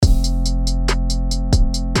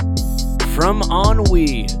From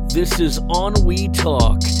Ennui, this is Ennui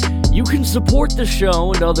Talk. You can support the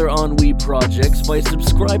show and other Ennui projects by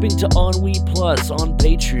subscribing to Ennui Plus on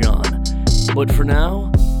Patreon. But for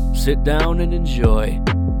now, sit down and enjoy.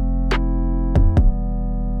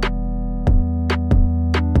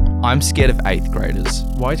 I'm scared of 8th graders.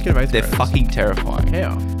 Why are you scared of 8th They're graders? fucking terrifying.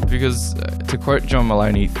 How? Because, to quote John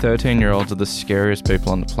Mulaney, 13-year-olds are the scariest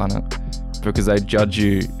people on the planet because they judge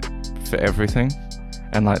you for everything,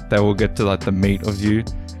 and like they will get to like the meat of you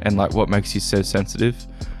and like what makes you so sensitive.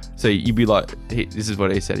 So you'd be like, this is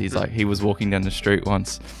what he said. He's like, he was walking down the street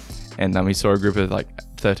once, and he saw a group of like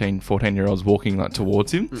 13, 14-year-olds walking like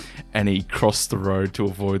towards him, and he crossed the road to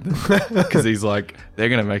avoid them because he's like, they're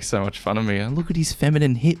gonna make so much fun of me. And look at his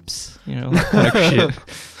feminine hips, you know, like shit.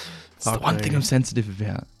 It's the one thing I'm sensitive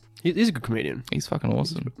about. He's a good comedian. He's fucking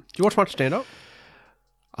awesome. Do you watch much stand-up?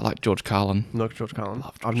 I like George Carlin. Not George Carlin.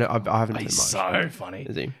 I haven't seen He's much. so funny.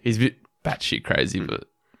 Is he? He's a bit batshit crazy, but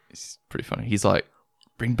he's pretty funny. He's like,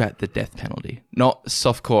 bring back the death penalty. Not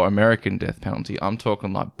softcore American death penalty. I'm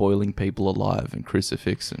talking like boiling people alive and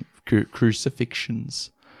crucifixions.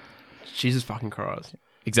 Jesus fucking Christ.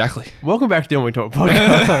 Exactly. Welcome back to the Only Talk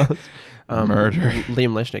podcast. Murder.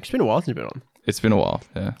 Liam Leshnick. It's been a while since you've been on. It's been a while,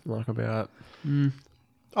 yeah. Like about...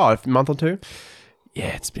 a month or two?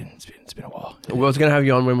 Yeah, it's been a while. Yeah. We was going to have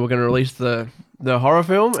you on when we were going to release the horror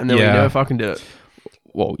film, and then we Yeah. never fucking did it.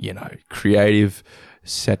 Well, you know, creative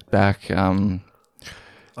setback. I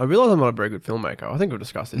realise I'm not a very good filmmaker. I think we'll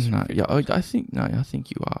discuss this. No, yeah, I think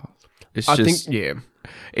you are. It's I just, think, yeah.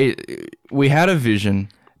 we had a vision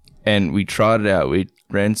and we tried it out. We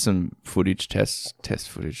ran some footage, test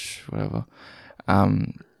footage, whatever,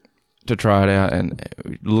 to try it out, and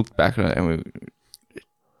we looked back on it and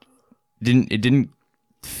it didn't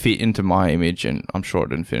fit into my image, and I'm sure it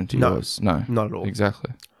didn't fit into yours. No, Not at all.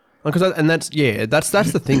 exactly. Because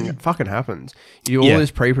that's the thing that fucking happens. You do all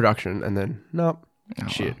this pre-production and then, nope,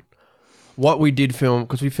 shit. Well. What we did film,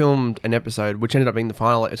 because we filmed an episode, which ended up being it's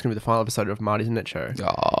going to be the final episode of Marty's Internet Show.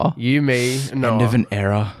 Oh, You, me, and Noah. end of an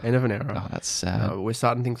era. End of an era. Oh, that's sad. We're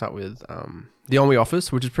starting things up with the Only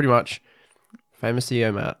Office, which is pretty much famous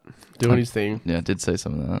CEO Matt doing his thing. Yeah, I did say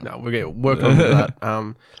some of that. No, we're going to work on that.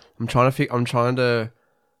 I'm trying to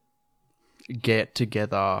get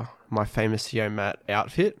together my famous CEO Matt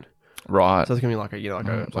outfit. Right. So it's gonna be like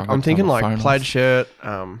like I'm a thinking couple like phones. plaid shirt,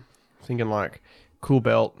 thinking like cool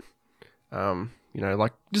belt,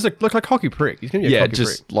 like just like hockey prick. He's gonna be a Yeah, hockey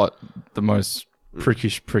just prick. like the most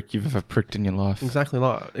prickish prick you've ever pricked in your life. Exactly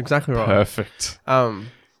right. Perfect.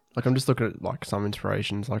 Like I'm just looking at like some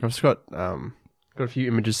inspirations. Like I've just got a few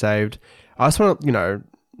images saved. I just want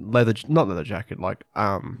not leather jacket, like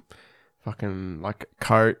fucking like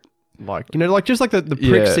coat, like like just like the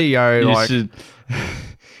prick CEO. You Like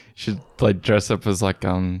should like dress up as like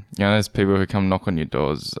those people who come knock on your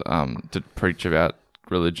doors to preach about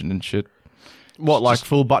religion and shit. what, like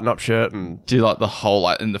full button up shirt and Do like the whole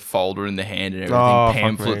like in the folder in the hand and everything, Oh, fuck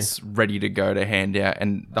pamphlets ready to go to hand out,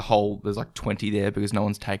 and there's like 20 there because no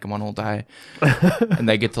one's taken one all day, and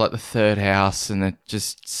they get to like the third house and they're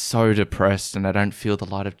just so depressed and they don't feel the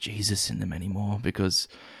light of Jesus in them anymore because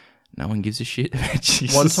no one gives a shit about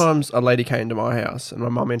Jesus. One time, a lady came to my house and my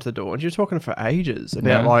mum entered the door and she was talking for ages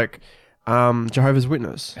about Yeah. like Jehovah's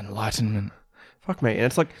Witness. Enlightenment. Fuck me. And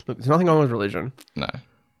it's like, look, there's nothing wrong with religion, No.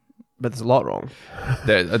 but there's a lot wrong.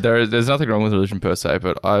 There's nothing wrong with religion per se,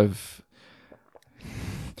 but I've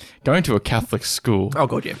going to a Catholic school. Oh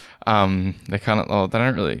god, yeah. They they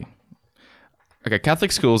don't really. Okay,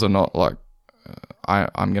 Catholic schools are not like.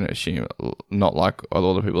 I'm going to assume not like a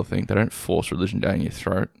lot of people think. They don't force religion down your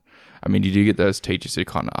throat. I mean, you do get those teachers who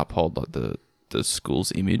kind of uphold like the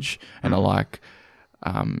school's image and are like,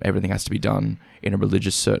 everything has to be done in a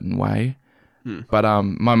religious certain way. But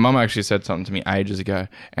my mum actually said something to me ages ago,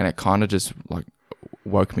 and it kind of just like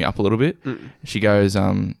woke me up a little bit. She goes,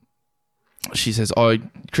 she says, "Oh,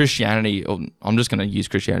 Christianity." Or I'm just going to use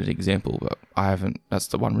Christianity as an example, but that's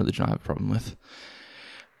the one religion I have a problem with.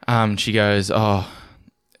 She goes, "Oh,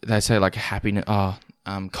 they say like happiness.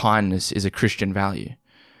 Kindness is a Christian value."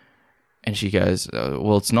 And she goes,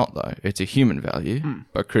 well, it's not though. It's a human value.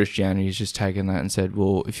 But Christianity has just taken that and said,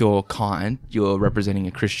 well, if you're kind, you're representing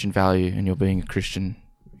a Christian value and you're being a Christian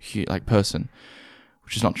person,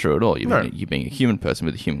 which is not true at all. You're being a human person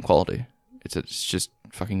with a human quality. It's just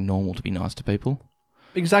fucking normal to be nice to people.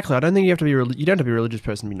 Exactly. I don't think you have to be you don't have to be a religious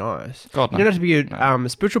person to be nice. God, no. You don't have to be a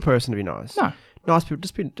spiritual person to be nice. No. Nice people,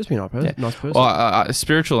 just be a nice person. Yeah. Nice person. Well,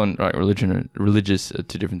 spiritual and religious are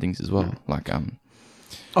two different things as well. Like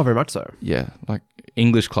oh, very much so. Yeah, like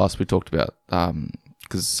English class we talked about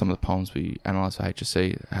because some of the poems we analysed for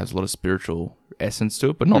HSC has a lot of spiritual essence to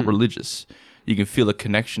it, but not religious. You can feel a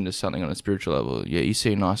connection to something on a spiritual level. Yeah, you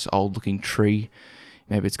see a nice old looking tree.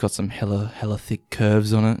 Maybe it's got some hella thick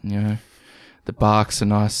curves on it. You know, the bark's a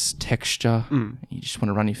nice texture. You just want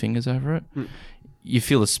to run your fingers over it. You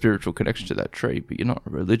feel a spiritual connection to that tree, but you're not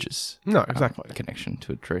religious. No, exactly. Connection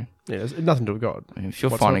to a tree. Yeah, it's nothing to do with God. I mean, if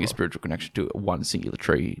you're finding a spiritual connection to one singular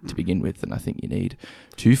tree to begin with, then I think you need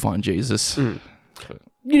to find Jesus. You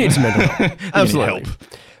need some mental help. Absolutely. help.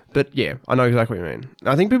 But yeah, I know exactly what you mean.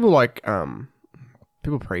 I think people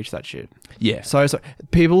people preach that shit. Yeah. So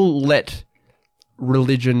people let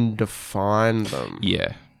religion define them.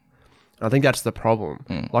 Yeah. I think that's the problem.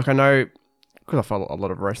 Like I know, because I follow a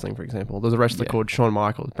lot of wrestling, for example. There's a wrestler called Shawn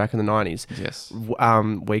Michaels back in the 90s. Yes.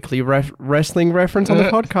 Weekly wrestling reference on the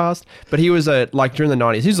podcast. But he was like during the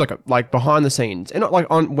 90s, he was like behind the scenes. And not like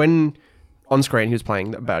on screen, he was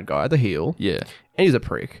playing the bad guy, the heel. Yeah. And he's a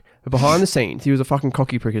prick. But behind the scenes, he was a fucking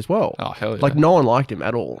cocky prick as well. Oh, hell yeah. Like no one liked him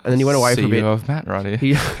at all. And then he went away for a bit. CEO of Matt right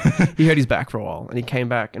here. He hurt his back for a while and he came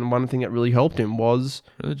back. And one thing that really helped him was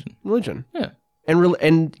religion. Yeah.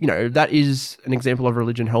 And you know, that is an example of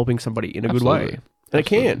religion helping somebody in a good way. And it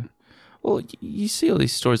can. Well, you see all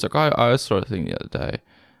these stories. Like I saw a thing the other day.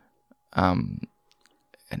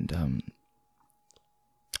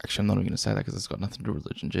 Actually, I'm not even going to say that because it's got nothing to do with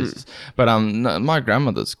religion, Jesus. But no, my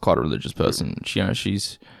grandmother's quite a religious person.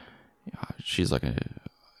 She's like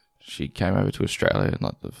she came over to Australia in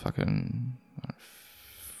like the fucking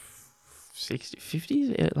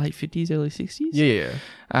 50s, late 50s, early 60s. Yeah.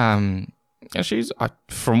 And she's,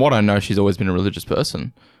 from what I know, she's always been a religious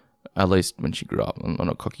person, at least when she grew up. I'm not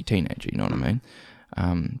a cocky teenager, you know what I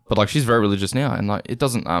mean? But like she's very religious now, and like it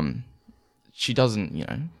doesn't, she doesn't, you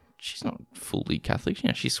know, she's not fully Catholic. You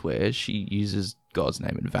know, she swears, she uses God's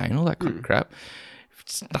name in vain, all that kind of crap.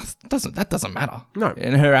 That doesn't matter. No.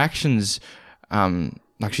 And her actions,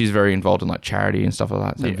 like she's very involved in like charity and stuff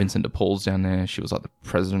like that. So Vincent de Paul's down there. She was like the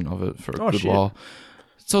president of it for a good while.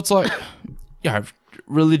 So it's like, you know,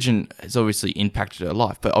 religion has obviously impacted her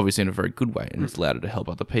life, but obviously in a very good way, and it's allowed her to help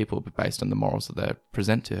other people, but based on the morals that they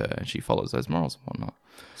present to her, and she follows those morals and whatnot.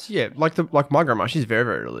 So yeah, like my grandma, she's very,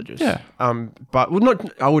 very religious. Yeah. But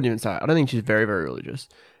I wouldn't even say it. I don't think she's very, very religious.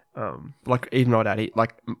 Like even my dad,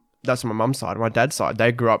 that's on my mum's side. My dad's side,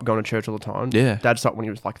 they grew up going to church all the time. Yeah. Dad stopped when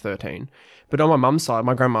he was like 13. But on my mum's side,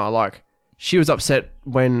 my grandma, like, she was upset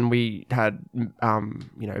when we had,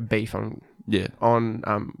 beef on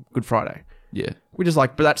Good Friday. Yeah. Which is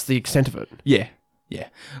like, but that's the extent of it. Yeah. Yeah.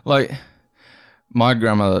 Like, my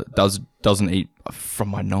grandmother doesn't eat, from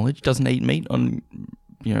my knowledge, doesn't eat meat on,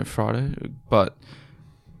 Friday. But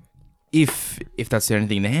if that's the only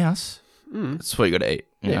thing in the house, that's what you got to eat.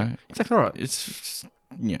 You know? Exactly right. It's just,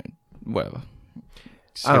 whatever.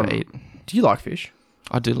 Just gotta eat. Do you like fish?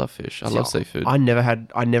 I do love fish. I love seafood. I never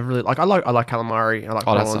really like. I like calamari. I like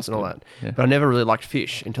prawns and all that. Yeah. But I never really liked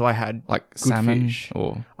fish until I had like good salmon fish.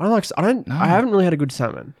 Or I haven't really had a good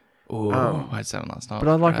salmon. Oh, I had salmon last night.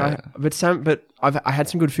 But I had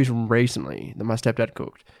some good fish recently that my stepdad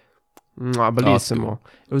cooked. I believe some more.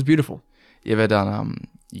 It was beautiful. You ever done?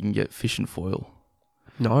 You can get fish and foil.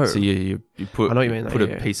 No. So you put. I know what you mean. Put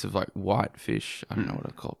a piece of like white fish. I don't know what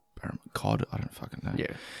it's called. Cod. I don't fucking know.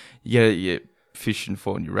 Yeah. Yeah. Fish and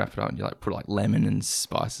foil, and you wrap it up, and you like put like lemon and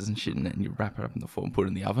spices and shit in it, and you wrap it up in the foil and put it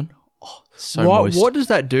in the oven. Oh, so moist. What does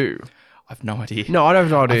that do? I've no idea. No, I don't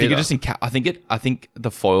have no idea. I think the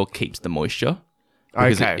foil keeps the moisture.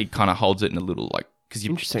 Because it kind of holds it in a little like because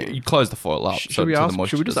you close the foil up. Should we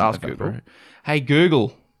just ask Google? Hey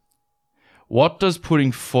Google, what does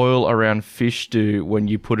putting foil around fish do when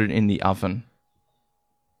you put it in the oven?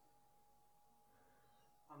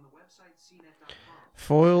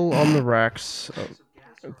 Foil on the racks.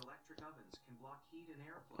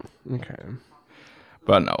 Okay.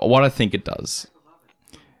 But no, what I think it does.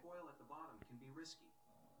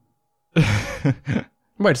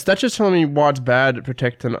 Wait, so that's just telling me why it's bad to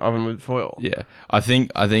protect an oven with foil? Yeah, I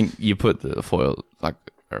think you put the foil like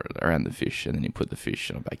around the fish, and then you put the fish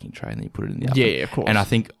on a baking tray, and then you put it in the oven. Yeah, of course. And I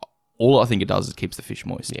think it does is keeps the fish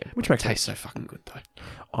moist. Yeah, which makes tastes so fucking good though.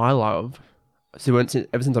 I love. So ever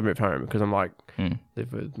since I moved home, because I'm like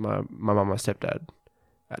live with my mum and my stepdad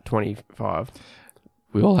at 25.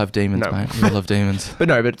 We all have demons, mate. We all have demons. But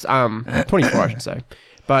it's 24, I should say.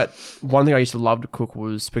 But one thing I used to love to cook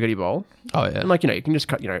was spaghetti bowl. Oh yeah. And you can just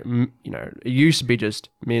cut, it used to be just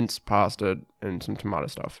mince, pasta, and some tomato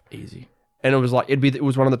stuff. Easy. And it was like it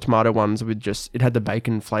was one of the tomato ones with it had the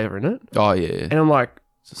bacon flavor in it. Oh yeah. And I'm like,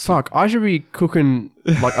 fuck, I should be cooking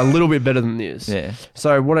like a little bit better than this. Yeah.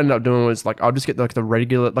 So what I ended up doing was like I'll just get like the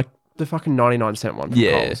regular, like the fucking 99-cent one from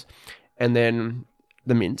Coles. And then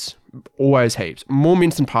the mince. Always heaps. More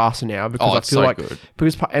mince than pasta now because I it's feel so like good.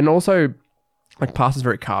 and also like pasta's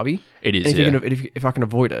very carby. It is. And Yeah. if I can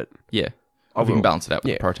avoid it, Yeah. I We can will. balance it out with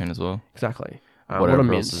Yeah. the protein as well. Exactly. Whatever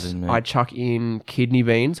what a else mince. is in there. I chuck in kidney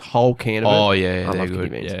beans, whole can of it. Oh yeah, I they're love kidney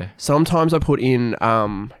good. beans. Yeah. Sometimes I put in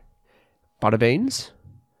butter beans,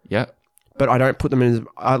 Yeah. but I don't put them in.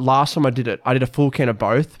 Last time I did it, I did a full can of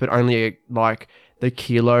both, but only like the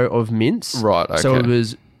kilo of mince. Right. Okay. So it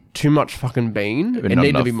was too much fucking bean. But It not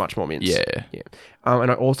needed to be enough- much more mince. Yeah. Yeah.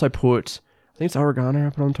 And I also put, I think it's oregano I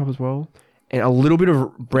put on top as well, and a little bit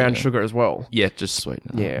of brown sugar as well. Yeah. Just sweeten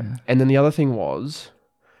it up. Yeah. And then the other thing was,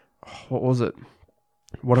 what was it?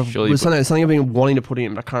 Surely you was something I've been wanting to put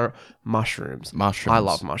in, but I can't. Mushrooms. Mushrooms. I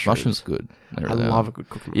love mushrooms. Mushrooms are good. They I really love are. a good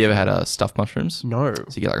cooking. You ever had stuffed mushrooms? No. So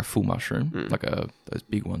you get like a full mushroom, Mm. like those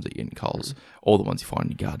big ones that you get in Coles, or the ones you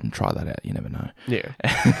find in your garden. Try that out. You never know. Yeah.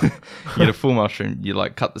 You get a full mushroom. You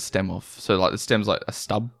like cut the stem off. So like the stem's like a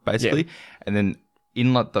stub basically, and then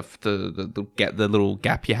in like the little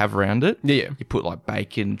gap you have around it, Yeah. you put like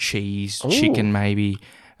bacon, cheese, Ooh. chicken maybe,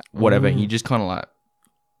 whatever. Ooh. And you just kind of like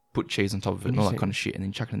put cheese on top of it and all that Interesting. kind of shit, and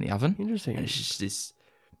then chuck it in the oven. Interesting. And it's just this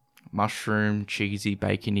mushroom, cheesy,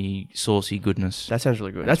 bacony, saucy goodness. That sounds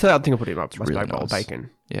really good. That's the other thing I put in my really steak bowl. nice. Bacon.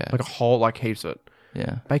 Yeah, Like a whole, like heaps of it.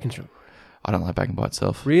 yeah. Bacon's really I don't like bacon by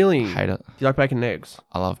itself. Really? I hate it. Do you like bacon and eggs?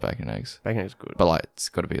 I love bacon and eggs, Bacon and eggs is good. but like it's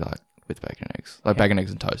got to be like with bacon and eggs, like bacon,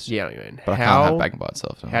 eggs, and toast. Yeah, I know what you mean. But I can't have bacon by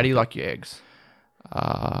itself. so How do you like your eggs?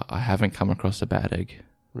 I haven't come across a bad egg.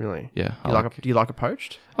 Really? Yeah. Do you like it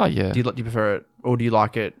poached? Oh yeah. Do you prefer it, or do you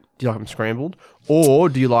like it? Do you like them scrambled, or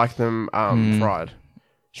do you like them fried,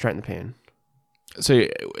 straight in the pan? So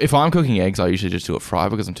if I'm cooking eggs, I usually just do it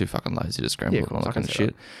fried because I'm too fucking lazy to scramble Yeah, it and all of that course, kind I of can see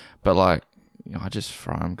shit. But like, I just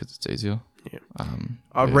fry them because it's easier. Yeah.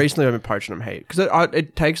 Yeah. Recently I've been poaching them heap because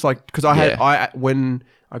it takes like because when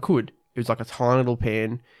I could it was like a tiny little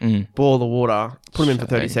pan, boil the water, put them in for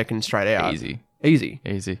 30 seconds straight out.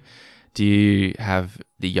 Easy. Do you have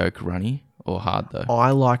the yolk runny or hard though? I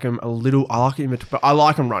like them a little. I like them, but I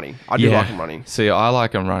like them runny. I do like them runny. See, I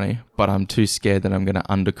like them runny, but I'm too scared that I'm going to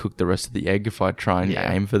undercook the rest of the egg if I try and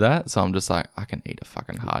aim for that. So I'm just like, I can eat a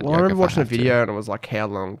fucking hard Well, yolk I remember if watching a have to. video and it was like, how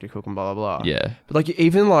long do you cook them? Blah blah blah. Yeah. But like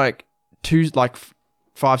even like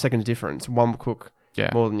 5 seconds difference, one will cook Yeah.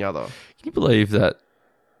 more than the other. Can you believe that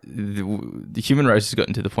the human race has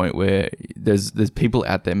gotten to the point where there's people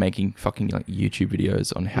out there making fucking like YouTube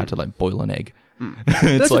videos on how to like boil an egg. That's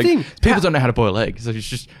It's the like thing. people don't know how to boil eggs, so you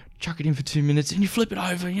just chuck it in for 2 minutes and you flip it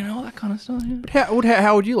over, you know, all that kind of stuff. Yeah. But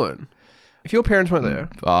how would you learn? If your parents weren't there,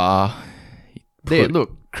 there, put-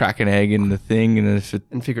 look crack an egg in the thing, and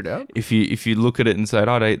and figure it out. if you look at it and say,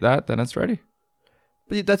 "I'd eat that," then it's ready.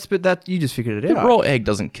 But you just figured it The out. raw egg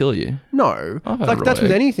doesn't kill you. No, I've had like raw that's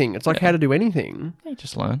with egg. anything. It's like how to do anything. You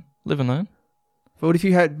just learn, live and learn. But if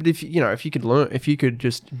you could learn, if you could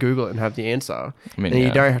just Google it and have the answer, I mean, then yeah.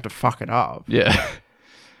 you don't have to fuck it up. Yeah,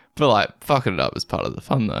 but like fucking it up is part of the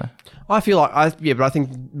fun, though. I feel like but I think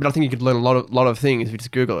you could learn a lot of things if you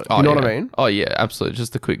just Google it. You know what I mean? Oh yeah, absolutely.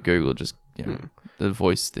 Just a quick Google, just the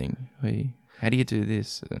voice thing. How do you do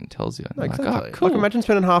this? And it tells you. And you're Exactly. like, oh, cool. Like imagine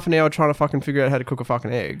spending half an hour trying to fucking figure out how to cook a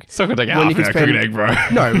fucking egg. It's not gonna take When half you an can hour to cook spend- an egg,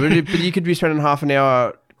 bro. No, but you could be spending half an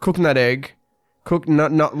hour cooking that egg,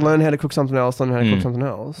 not learn how to cook something else, learn how to cook something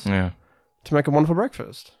else Yeah, to make a wonderful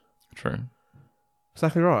breakfast. true.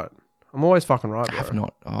 Exactly right. I'm always fucking right, I bro. have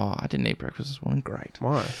not. Oh, I didn't eat breakfast this morning. Great.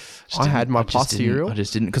 Why? Just I didn't- had my just plus didn't- cereal. I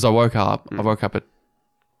just didn't because I woke up. I woke up at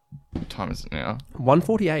what time is it now?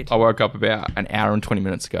 1:48. I woke up about an hour and 20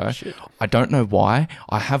 minutes ago. Shit. I don't know why.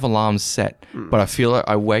 I have alarms set, but I feel like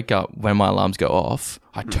I wake up when my alarms go off.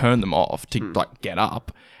 I turn them off to like get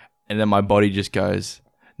up, and then my body just goes,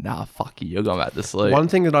 "Nah, fuck you. You're going back to sleep." One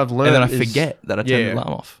thing that I've learned, and then I is- forget that I turned the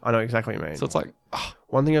alarm off. I know exactly what you mean. So it's like,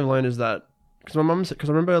 One thing I've learned is that because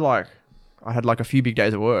I remember like I had like a few big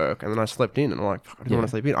days of work and then I slept in and I'm like, fuck, I didn't want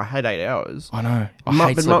to sleep in. I had 8 hours. I know. I Mu-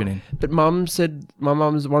 hate but sleeping in. But one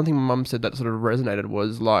thing my mum said that sort of resonated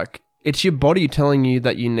was like, it's your body telling you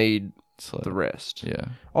that you need Sleep. the rest. Yeah.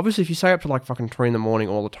 Obviously, if you stay up to like fucking 3 a.m.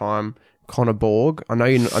 all the time, Connor Borg, I know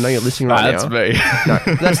you're listening right That's now. me.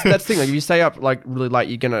 No, that's the thing. Like, if you stay up like really late,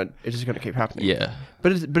 it's just gonna keep happening. Yeah.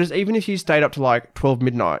 But it's even if you stayed up to like 12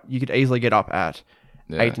 midnight, you could easily get up at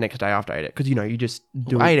Yeah. 8 the next day after 8 because you just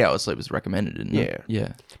do Well, it. 8 hours sleep is recommended, isn't it? Yeah.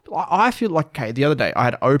 Yeah. I feel like the other day I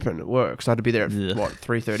had open at work, so I had to be there at Ugh.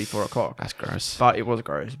 3:30, 4 o'clock. That's gross. But it was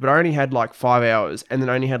gross. But I only had like 5 hours, and then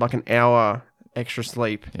I only had like an hour extra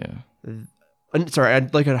sleep. Yeah. And sorry, I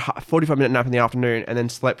had like a 45-minute nap in the afternoon, and then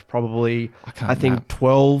slept probably can't I think nap.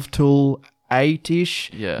 12 till 8ish.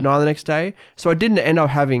 Yeah. 9 the next day. So I didn't end up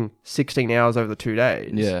having 16 hours over the 2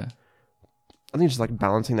 days. Yeah. I think it's just like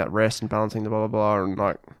balancing that rest and balancing the blah, blah, blah, and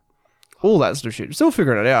like all that sort of shit. Still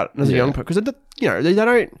figuring it out as a young person. Because, you know, they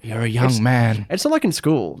don't... You're a young man. It's not like in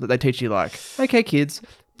school that they teach you like, okay, kids,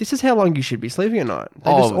 this is how long you should be sleeping at night.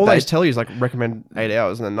 They tell you is like recommend 8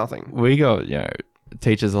 hours and then nothing. We got, you know,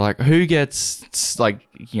 teachers are like, who gets like,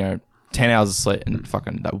 you know, 10 hours of sleep, and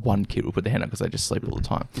fucking that one kid will put their hand up because they just sleep all the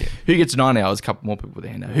time. Yeah. Who gets 9 hours? A couple more people put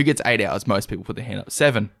their hand up. Who gets 8 hours? Most people put their hand up.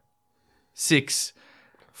 7, 6,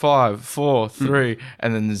 5, 4, 3,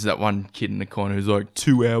 and then there's that one kid in the corner who's like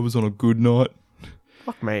 2 hours on a good night.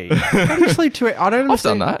 Fuck me. How do you sleep 2 hours? I don't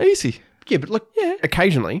understand. I've done that. Easy. Yeah, but like,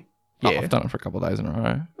 occasionally. Yeah, I've done it for a couple of days in a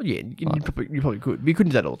row. Well, yeah, you probably could. But you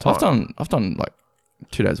couldn't do that all the time. I've done like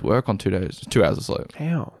 2 days work on 2 days, 2 hours of sleep.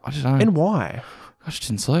 How? I just don't. And why? I just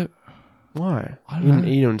didn't sleep. Why? I don't know. Are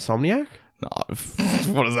you an insomniac? No,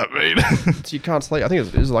 what does that mean? So you can't sleep. I think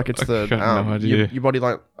it's like it's the no idea. Your body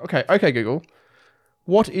like okay Google,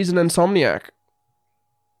 what is an insomniac?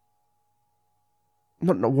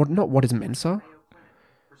 Not what is Mensa?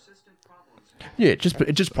 Yeah, it just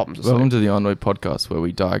problems with Welcome sleep. to the Onway podcast where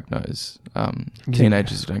we diagnose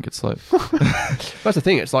teenagers who don't get sleep. That's the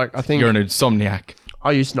thing. It's like I think You're an insomniac.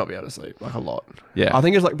 I used to not be able to sleep like a lot. Yeah. I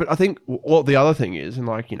think it's like, but I think what the other thing is, and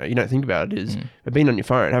like you know, you don't think about it is being on your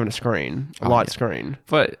phone, having a screen, a light screen.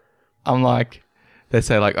 But I'm like, they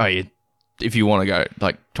say like, oh, if you want to go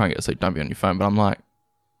like try and get to sleep, don't be on your phone. But I'm like,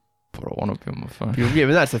 but I want to be on my phone. Yeah,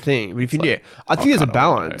 but that's the thing. But if you, I think there's a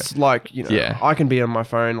balance. Like you know, I can be on my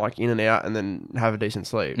phone like in and out, and then have a decent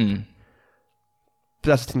sleep. But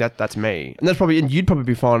that's the thing that's me, and that's probably, and you'd probably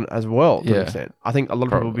be fine as well to an extent. I think a lot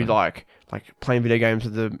of people would be like playing video games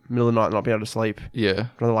at the middle of the night and not be able to sleep. Yeah,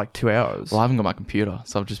 for another like 2 hours. Well, I haven't got my computer,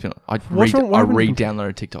 so I've just been. I What's wrong- what happened to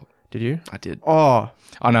re-downloaded TikTok. Did you? I did. Oh,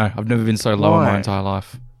 I know. I've never been so low in Why? my entire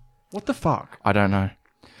life. what the fuck? I don't know.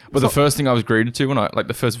 But the first thing I was greeted to when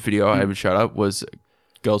the first video I ever showed up was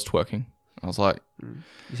girls twerking. I was like, You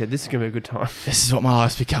said this is gonna be a good time. this is what my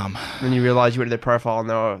life's become. And then you realize you went to their profile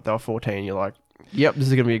and they were 14. You're like, yep, this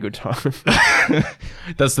is gonna be a good time.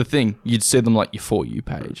 That's the thing. You'd see them like your For You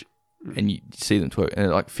page and you see them twerk and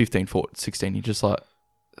they're like 15, 14, 16. You're just like,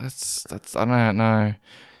 that's, I don't know.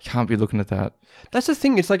 You can't be looking at that. That's the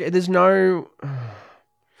thing. It's like there's no.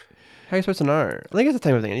 How are you supposed to know? I think it's the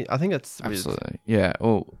same thing. I think it's Absolutely. Yeah.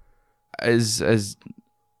 Well, as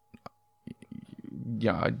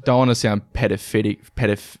yeah, I don't want to sound pedophilic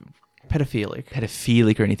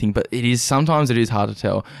or anything, but sometimes it is hard to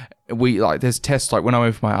tell. There's tests like when I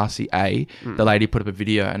went for my RCA, the lady put up a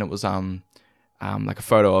video and it was like a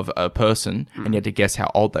photo of a person and you had to guess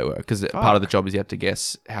how old they were because part of the job is you have to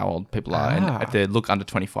guess how old people are, and if they look under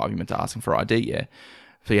 25, you're meant to ask them for ID. Yeah,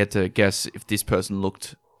 so you had to guess if this person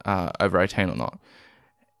looked over 18 or not.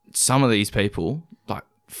 Some of these people, like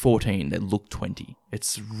 14, they look 20.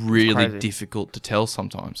 It's really difficult to tell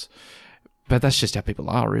sometimes. But that's just how people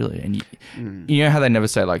are, really. And you know how they never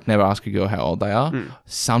say, like, never ask a girl how old they are?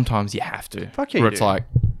 Sometimes you have to. Fuck yeah, where you it's do. like,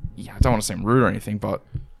 I don't want to seem rude or anything, but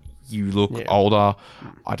you look older.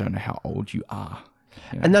 I don't know how old you are.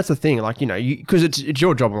 You know? And that's the thing, like, you know, because it's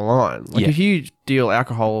your job on the line. Like, if you deal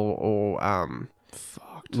alcohol or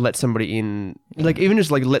let somebody in, like, even just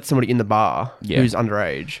like let somebody in the bar who's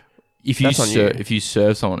underage. If you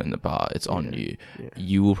serve someone in the bar, it's on you. Yeah.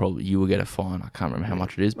 You will get a fine. I can't remember how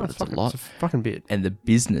much it is, but it's a lot. It's a fucking bit. And the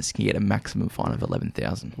business can get a maximum fine of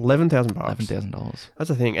 $11,000. $11,000. $11,000. That's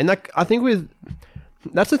the thing, and I think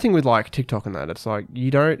that's the thing with like TikTok and that. It's like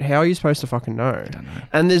how are you supposed to fucking know? I don't know.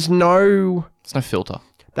 And there's no filter.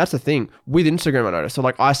 That's the thing with Instagram. I noticed. So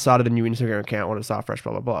like I started a new Instagram account, wanted to start fresh,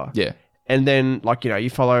 blah blah blah. Yeah. And then like you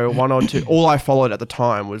follow one or two. All I followed at the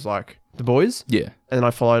time was like the boys. Yeah. And then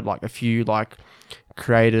I followed like a few like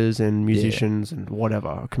creators and musicians and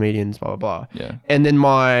whatever, comedians, blah, blah, blah. Yeah. And then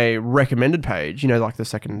my recommended page, like the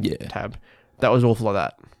second tab, that was all like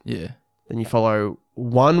that. Yeah. Then you follow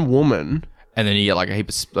one woman. And then you get like a heap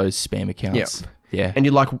of those spam accounts. Yeah. And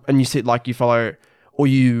you follow or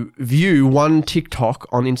you view one TikTok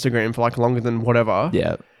on Instagram for like longer than whatever.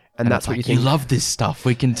 Yeah. And that's what you think. You love this stuff.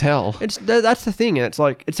 We can tell. That's the thing. And it's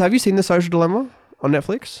like, have you seen The Social Dilemma on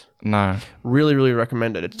Netflix? No. Really, really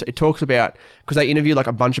recommend it. It talks about, because they interview like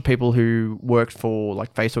a bunch of people who worked for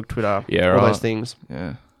like Facebook, Twitter, all those things.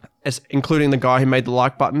 Yeah. Including the guy who made the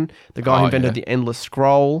like button, the guy who invented the endless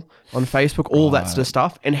scroll on Facebook, all that sort of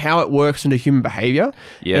stuff, and how it works into human behavior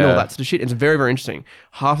and all that sort of shit. It's very, very interesting.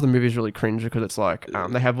 Half of the movie is really cringe because it's like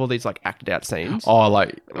they have all these like acted out scenes.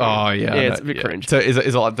 It's a bit cringe. So is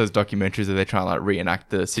it like those documentaries that they try and like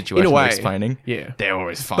reenact the situation in a way, they're explaining? Yeah, they're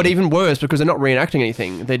always fun. But even worse because they're not reenacting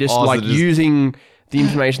anything. They're just using the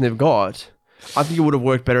information they've got. I think it would have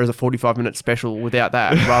worked better as a 45-minute special without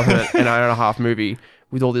that, rather than an hour and a half movie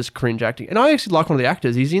with all this cringe acting. And I actually like one of the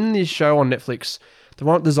actors. He's in this show on Netflix,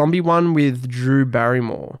 the zombie one with Drew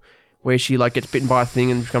Barrymore, where she like gets bitten by a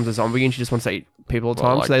thing and becomes a zombie, and she just wants to eat people all the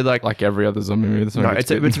time. Like, so they like every other zombie movie. No,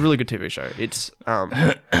 it's a really good TV show. It's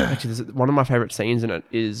actually one of my favorite scenes in it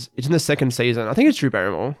is it's in the second season. I think it's Drew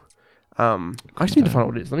Barrymore. I just need to find out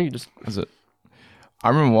what it is. Let me just. Is it? I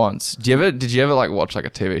remember once. Did you ever like watch like a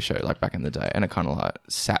TV show like back in the day, and it kind of like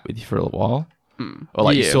sat with you for a while, or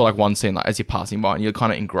like you saw like one scene like as you're passing by, and you're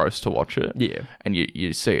kind of engrossed to watch it. Yeah, and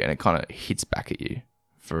you see it, and it kind of hits back at you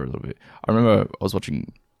for a little bit. I remember I was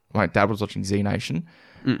watching. My dad was watching Z Nation.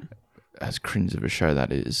 As cringe of a show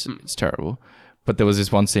that is, it's terrible. But there was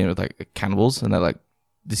this one scene with like cannibals, and they like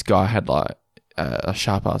this guy had like a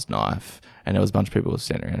sharp ass knife, and there was a bunch of people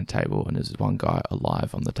standing around a table, and there's this one guy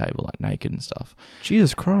alive on the table, like naked and stuff.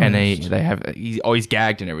 Jesus Christ! And he's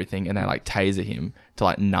gagged and everything, and they like taser him to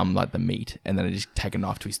like numb like the meat, and then they just take a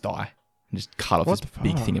knife to his thigh and just cut off this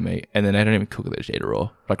big thing of meat, and then they don't even cook it; they just eat it raw,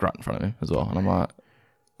 like right in front of him as well. And I'm like,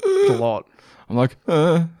 it's a lot. I'm like,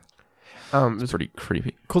 it's pretty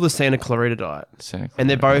creepy. Called the Santa Clarita Diet, and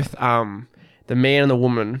they're both the man and the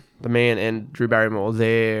woman, the man and Drew Barrymore,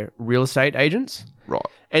 they're real estate agents, right?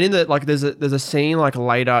 And in the like, there's a scene like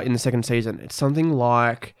later in the second season. It's something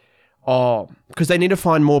like, because they need to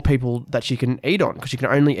find more people that she can eat on, because she can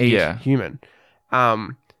only eat human,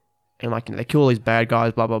 and like they kill all these bad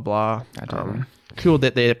guys, blah blah blah. Kill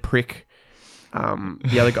their prick.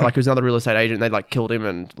 The other guy, like, he was another real estate agent. They like killed him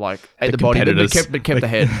and like ate the body, but kept the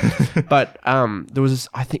head. But there was this,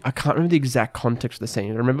 I can't remember the exact context of the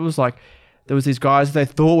scene. I remember it was like there was these guys they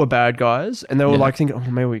thought were bad guys, and they were like thinking,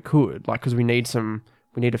 oh, maybe we could, like, because we need to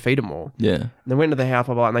feed them all. Yeah. And they went to the house,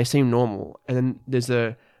 blah blah, and they seemed normal. And then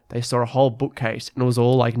they saw a whole bookcase, and it was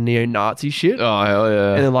all like neo-Nazi shit. Oh hell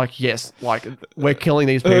yeah! And they're like, yes, like we're killing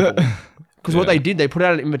these people. Because what they did, they put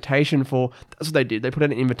out an invitation for... That's what they did. They put out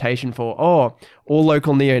an invitation for, all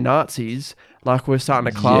local neo-Nazis, like we're starting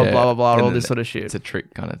a club, blah, blah, blah, all this sort of shit. It's a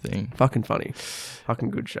trick kind of thing. Fucking funny. Fucking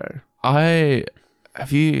good show. Okay,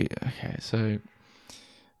 so...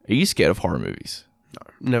 Are you scared of horror movies?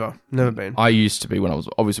 No, never been. I used to be when I was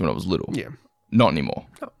little. Yeah. Not anymore.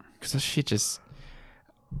 No. Because that shit just...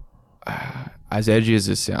 as edgy as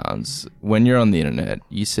it sounds, when you're on the internet,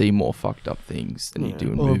 you see more fucked up things than you do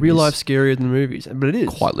in movies. Real life scarier than the movies, but it is.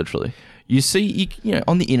 Quite literally. You see,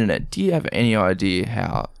 on the internet, do you have any idea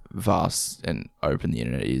how vast and open the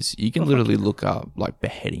internet is? You can literally look up like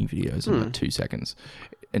beheading videos in like 2 seconds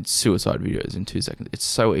and suicide videos in 2 seconds. It's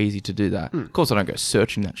so easy to do that. Of course, I don't go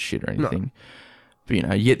searching that shit or anything. No. But,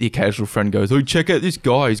 you get the occasional friend goes, oh, check out this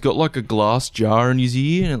guy. He's got like a glass jar in his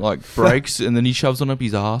ear and it like breaks and then he shoves one up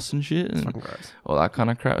his ass and shit. And all that kind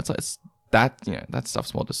of crap. It's like, that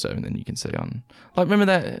stuff's more disturbing than you can see on... Like,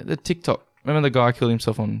 remember the TikTok? Remember the guy killed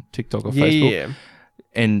himself on TikTok or Facebook? Yeah.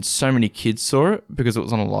 And so many kids saw it because it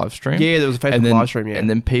was on a live stream. Yeah, there was a Facebook live stream, yeah. And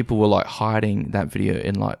then people were like hiding that video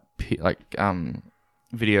in like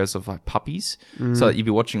videos of like puppies. So you'd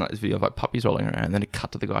be watching like this video of like puppies rolling around and then it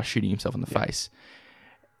cut to the guy shooting himself in the face.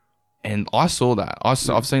 And I saw that.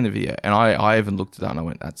 I've seen the video, and I even looked at that and I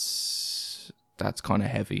went, "That's kind of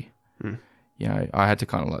heavy." I had to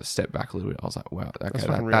kind of like step back a little bit. I was like, "Wow,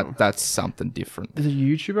 okay, that's something different." There's a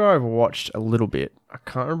YouTuber I've watched a little bit. I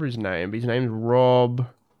can't remember his name, but his name's Rob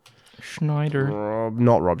Schneider.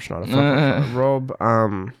 Not Rob Schneider.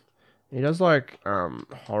 Rob. He does like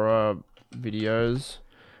horror videos.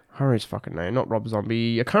 I can't remember his fucking name. Not Rob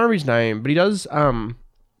Zombie. I can't remember his name, but he does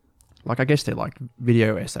like, I guess they're like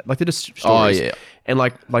video essay, like they're just stories, and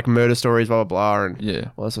like murder stories, blah blah blah,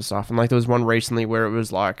 and all that sort of stuff. And like there was one recently where it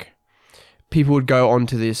was like people would go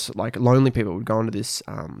onto this, like lonely people would go onto this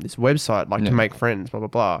this website like to make friends, blah blah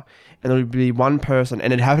blah, and there would be one person,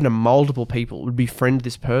 and it happened to multiple people would befriend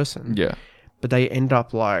this person, but they end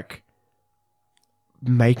up like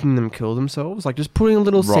making them kill themselves, like just putting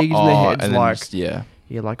little seeds in their heads, like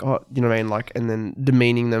like, oh, you know what I mean? Like, and then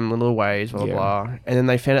demeaning them in little ways, blah, blah, blah. And then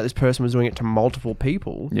they found out this person was doing it to multiple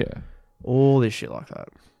people. Yeah. All this shit like that.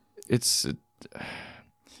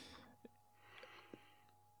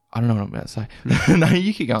 I don't know what I'm about to say. No,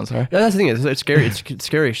 you keep going, sorry. No, that's the thing. It's scary. It's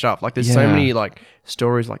scary stuff. Like, there's so many, like,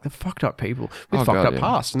 stories, like, the fucked up people with fucked up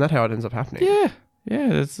past. And that's how it ends up happening. Yeah.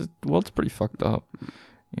 Yeah. It's pretty fucked up.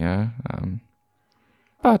 Yeah.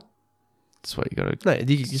 But that's what you got to. No,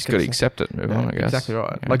 you just got to accept it and move on, I guess. Exactly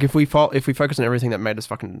right. Yeah. Like if we focus on everything that made us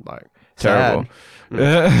fucking like terrible,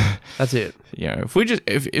 that's it.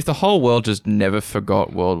 If the whole world just never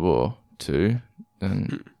forgot World War II,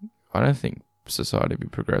 then I don't think society would be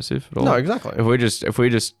progressive at all. No, exactly. If we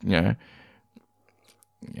just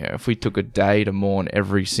Yeah, if we took a day to mourn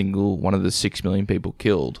every single one of the 6 million people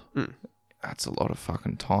killed, that's a lot of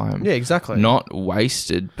fucking time. Yeah, exactly. Not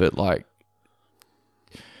wasted, but like,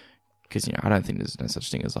 because I don't think there's no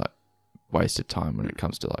such thing as like wasted time when it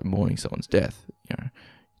comes to like mourning someone's death.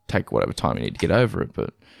 Take whatever time you need to get over it,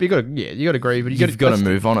 but you got to grieve, but you've got to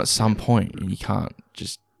move on at some point, and you can't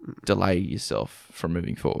just delay yourself from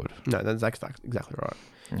moving forward. No, that's exactly right.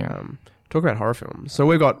 Yeah. Talk about horror films. So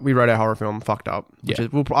we wrote our horror film Fucked Up, which is,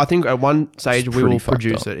 I think at one stage we will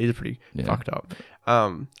produce it. It is pretty fucked up.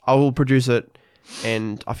 I will produce it,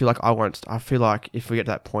 and I feel like I won't. I feel like if we get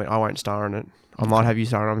to that point, I won't star in it. I might have you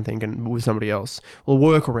star in it, I'm thinking, with somebody else. We'll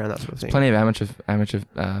work around that sort of thing. Plenty of amateur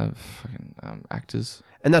fucking actors.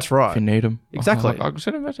 And that's right. If you need them. Exactly. I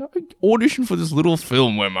audition for this little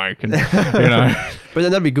film we're making, But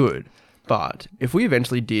then that'd be good. But if we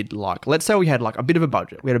eventually did, like, let's say we had like a bit of a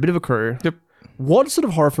budget, we had a bit of a crew. Yep. What sort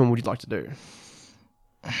of horror film would you like to do?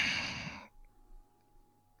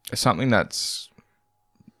 Something that's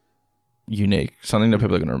unique, something that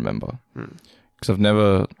people are going to remember. Because I've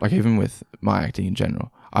never, like, even with my acting in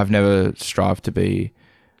general, I've never strived to be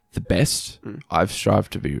the best. I've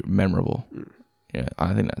strived to be memorable. Yeah,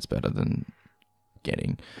 I think that's better than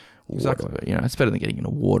getting. Exactly. It's better than getting an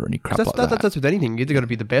award or any crap like that. That's with anything. You either got to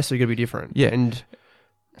be the best or you got to be different. Yeah. And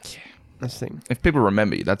that's the thing. If people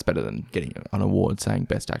remember you, that's better than getting an award saying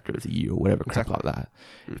best actor of the year or whatever crap like that.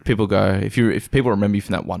 If people if people remember you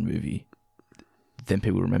from that one movie, then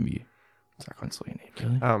people remember you. That's all you need,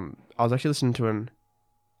 really. I was actually listening to an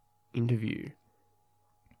interview.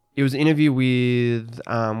 It was an interview with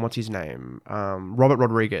what's his name, Robert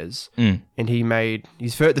Rodriguez, and he made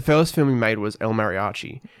the first film he made was El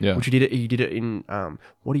Mariachi, which he did it in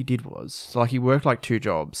what he did was, so like he worked like 2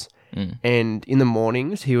 jobs, and in the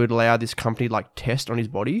mornings he would allow this company like test on his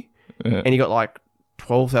body, and he got like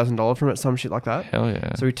 $12,000 from it, some shit like that. Hell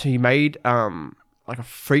yeah! So he made like a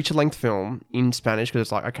feature length film in Spanish because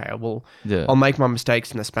it's like, okay, well, I'll make my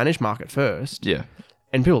mistakes in the Spanish market first. Yeah.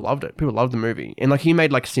 And people loved it. People loved the movie. And like he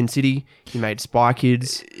made like Sin City. He made Spy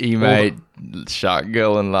Kids. He made Shark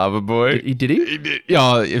Girl and Lava Boy. Did he? He did.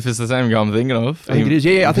 Yeah, if it's the same guy I'm thinking of. I think it is.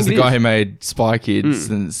 Yeah, I think it's the guy who made Spy Kids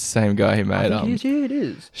and it's the same guy who made it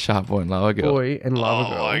is. Shark Boy and Lava Girl. Boy and Lava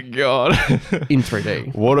Girl. Oh my god. In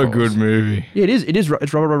 3D. What a good movie. Yeah, it is. It's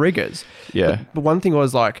Robert Rodriguez. Yeah. But one thing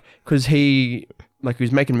was like, because he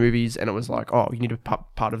was making movies and it was like, oh, you need to be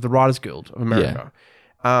part of the Writers Guild of America.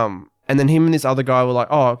 Yeah. And then him and this other guy were like,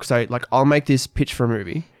 oh, so like I'll make this pitch for a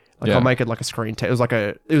movie. Like I'll make it like a screen test.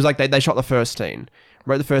 It was like they shot the first scene,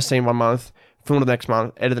 wrote the first scene 1 month, filmed it the next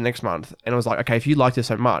month, edited the next month, and it was like, okay, if you like this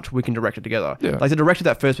so much, we can direct it together. Yeah. Like they directed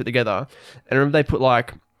that first bit together, and I remember they put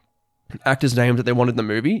like actors' names that they wanted in the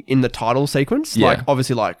movie in the title sequence. Yeah. Like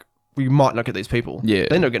obviously like we might not get these people. Yeah.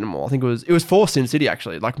 They ended up getting them all. I think it was for Sin City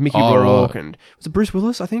actually. Like Mickey Rourke and was it I Bruce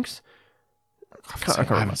Willis, I think? I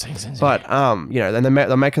haven't seen Sin City. But then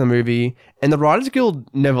they're making the movie, and the Writers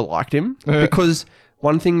Guild never liked him because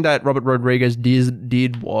one thing that Robert Rodriguez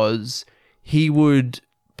did was he would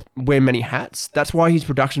wear many hats. That's why his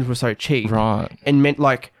productions were so cheap, right? And meant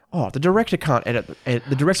like, the director can't edit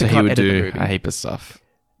the director can't edit the movie. A heap of stuff.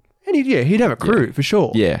 And he'd have a crew for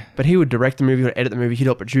sure. Yeah. But he would direct the movie, he'd edit the movie, he'd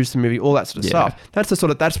help produce the movie, all that sort of stuff. That's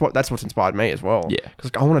what's inspired me as well. Yeah.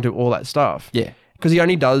 Because I want to do all that stuff. Yeah. Because he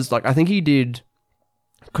only does I think he did.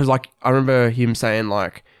 Because like I remember him saying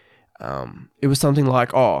like, it was something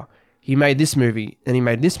like, he made this movie, and he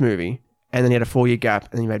made this movie, and then he had a 4-year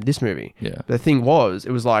gap, and he made this movie. Yeah. The thing was,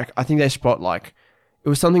 it was like I think they shot like, it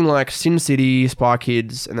was something like Sin City, Spy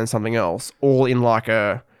Kids, and then something else, all in like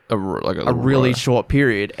a really short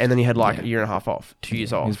period, and then he had like a year and a half off, 2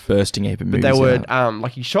 years off. He's bursting heap of movies. But they would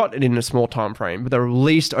like he shot it in a small time frame, but they were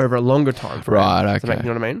released over a longer time frame. Right. Okay. You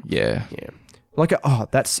know what I mean? Yeah. Yeah. Like, I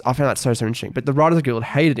found that so interesting. But the Writers Guild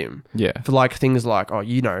hated him. Yeah. For like things like,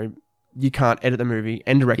 you can't edit the movie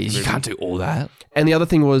and direct the movie. You can't do all that. And the other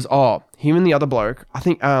thing was, him and the other bloke, I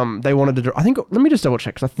think they wanted to let me just double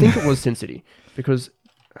check, because I think it was Sin City. Because,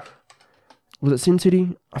 was it Sin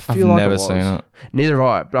City? I've never seen it. Neither have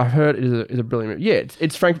I, but I've heard it is a brilliant movie. Yeah,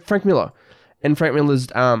 it's Frank Miller. And Frank Miller's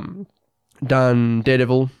done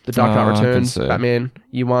Daredevil, The Dark Knight Returns, Batman,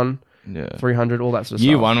 Year One. Yeah. 300, all that sort of stuff.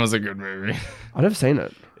 Year One was a good movie. I've never seen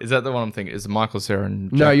it. Is that the one I'm thinking? Is it Michael Cera and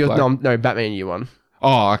Jack No, Batman Year One.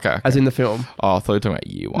 Oh, okay. As in the film. Oh, I thought you were talking about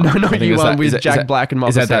Year One. No, not Year One with Jack Black and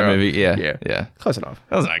Michael Cera. Is that movie? Yeah. Yeah. Close enough.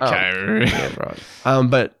 That was an okay movie. Yeah, right.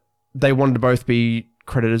 But they wanted to both be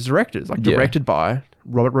credited as directors, like directed by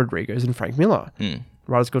Robert Rodriguez and Frank Miller.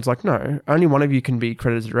 Writers Guild's like, no, only one of you can be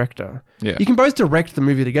credited as director. Yeah. You can both direct the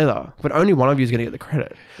movie together, but only one of you is going to get the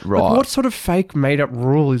credit. Right. Like, what sort of fake made up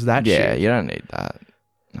rule is that shit? Yeah, you don't need that.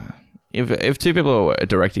 If two people are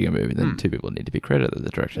directing a movie, then two people need to be credited as the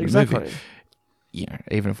director of the Exactly. movie. You know,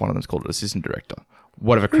 even if one of them's called an assistant director,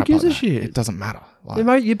 whatever Who crap gives like a that, shit? it doesn't matter.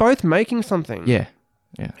 Like, You're both making something. yeah.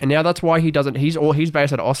 And now that's why he doesn't. He's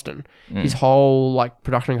based out of Austin. His whole like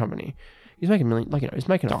production company. He's making he's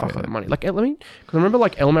making a fuckload of money. Like because I remember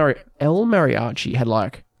like El Mariachi had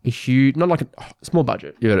like a huge, not like a small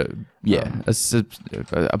budget. You got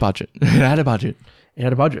a budget. It had a budget. It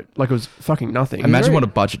had a budget. Like it was fucking nothing. Imagine what a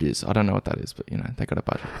budget is. I don't know what that is, but you know, they got a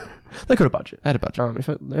budget. they got a budget. They had a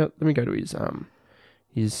budget. Let me go to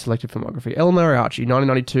his selected filmography. El Mariachi,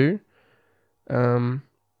 1992.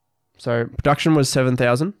 So production was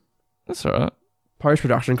 7,000. That's all right. Post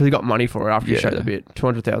production, because he got money for it after he Yeah. showed a bit,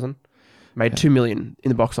 200,000. Made 2 million in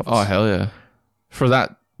the box office. Oh hell yeah! For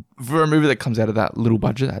a movie that comes out of that little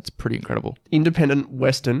budget, that's pretty incredible. Independent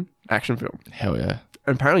Western action film. Hell yeah!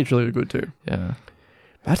 And apparently it's really good too. Yeah.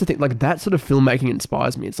 That's the thing, like that sort of filmmaking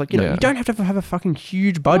inspires me. It's like, you Yeah. don't have to have a fucking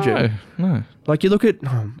huge budget. No. Like you look at,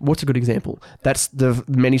 what's a good example? That's the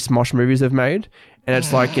many Smosh movies they've made. And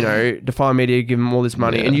it's like, Defy Media give them all this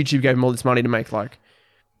money Yeah. and YouTube gave them all this money to make like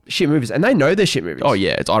shit movies. And they know they're shit movies. Oh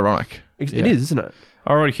yeah, it's ironic. It Yeah. is, isn't it?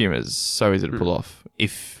 Ironic humor is so easy to pull off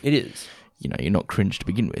if It is. you're not cringe to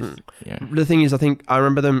begin with. Yeah. The thing is, I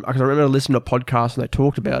remember listening to a podcast and they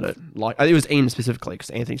talked about it. Like, it was Ian specifically because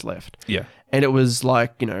Anthony's left. Yeah. And it was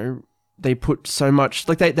like, they put so much,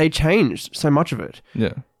 like they changed so much of it.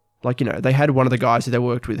 Yeah. Like, they had one of the guys who they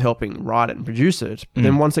worked with helping write it and produce it. But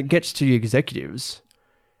then once it gets to the executives.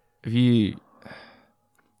 A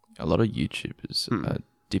lot of YouTubers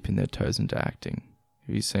dipping their toes into acting.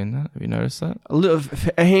 Have you seen that? Have you noticed that?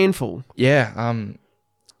 A handful. Yeah.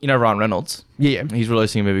 Ryan Reynolds. Yeah. He's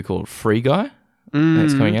releasing a movie called Free Guy.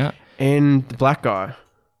 That's coming out. And the black guy.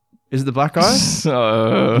 Is it the black guy?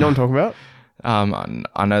 So, You know what I'm talking about?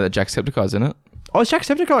 I know that Jacksepticeye's in it. Oh, it's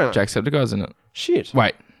Jacksepticeye in it? Jacksepticeye's in it. Shit.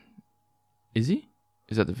 Wait. Is he?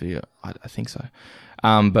 Is that the video? I think so.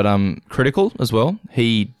 But Critical as well.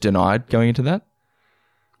 He denied going into that.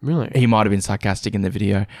 Really? He might have been sarcastic in the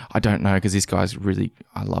video. I don't know because this guy's really...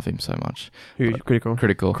 I love him so much. Who's Critical?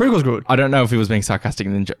 Critical. Critical's good. I don't know if he was being sarcastic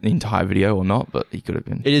in the entire video or not, but he could have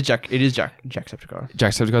been. It is Jacksepticeye.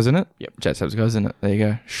 Jacksepticeye's in it? Yep. Jacksepticeye's in it. There you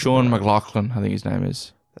go. Sean McLaughlin, I think his name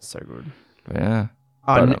is. That's so good. But yeah.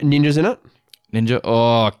 Ninja's in it. Ninja.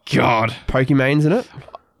 Oh, God. Pokemon's in it.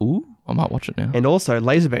 Ooh, I might watch it now. And also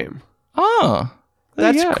Laserbeam. Oh.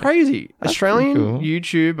 there you That's go. crazy. That's Australian pretty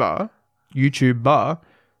cool. YouTuber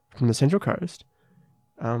from the Central Coast.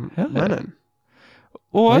 Yeah. Lennon.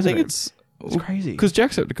 Well, I Laserbeam. think it's crazy. because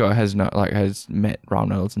Jacksepticeye has met Ryan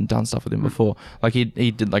Reynolds and done stuff with him before. Like he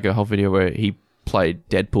did like a whole video where he played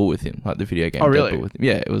Deadpool with him, like the video game. Oh, really? Deadpool with him.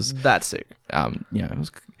 Yeah, it was. That's sick. It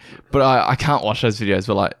was. But I can't watch those videos.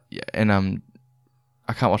 But like,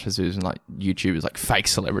 I can't watch those videos and like YouTubers, like fake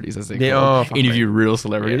celebrities as they call them, interview real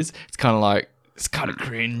celebrities. It's kind of like it's kind of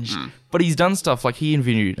cringe. But he's done stuff like he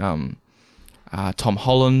interviewed Tom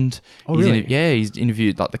Holland. Oh, really? He's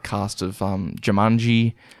interviewed like the cast of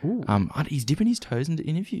Jumanji. He's dipping his toes into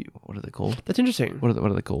interview. What are they called? That's interesting. What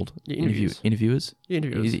are they called? Yeah, interviews. Interviewers. Yeah,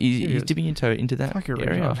 interviewers. He's dipping his toe into that Fuck, you're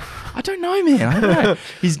area. retarded. I don't know, man. I don't know.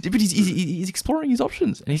 He's exploring his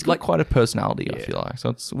options, and he's got quite a personality. I feel like so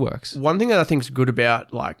it works. One thing that I think is good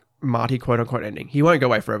about like Marty quote unquote ending, he won't go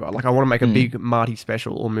away forever. Like I want to make a big Marty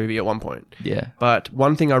special or movie at one point. Yeah. But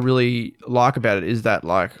one thing I really like about it is that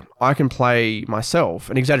like I can play myself,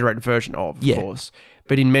 an exaggerated version of course,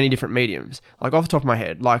 but in many different mediums. Like off the top of my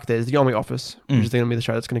head, like there's The Army Office, which is going to be the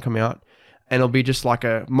show that's going to come out, and it'll be just like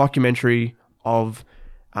a mockumentary of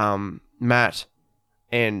Matt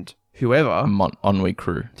and whoever. Ennui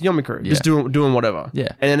crew. The Yomi crew, just doing whatever.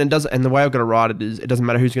 Yeah. And then it does, and the way I've got to write it is, it doesn't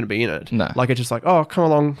matter who's going to be in it. No. Like it's just like, oh, come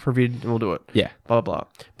along for a vid and we'll do it. Yeah. Blah blah blah.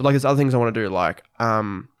 But like there's other things I want to do, like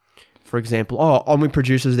for example, Onwe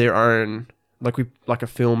produces their own like a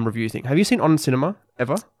film review thing. Have you seen On Cinema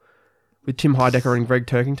ever? With Tim Heidecker and Greg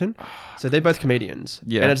Turkington. So they're both comedians.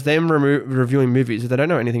 Yeah. And it's them reviewing movies. They don't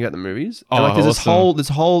know anything about the movies. And Oh, like there's awesome.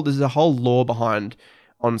 there's a whole lore behind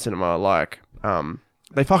On Cinema. Like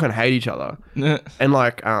they fucking hate each other. And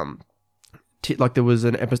like like there was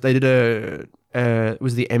an episode they did it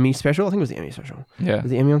was the Emmy special. I think it was the Emmy special. Yeah.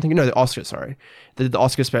 Was the Emmy I'm thinking? No, the Oscar, sorry. They did the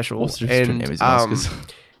Oscar special. What's the difference between Emmys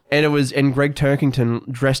and Oscars? And Greg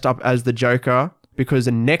Turkington dressed up as the Joker because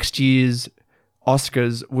the next year's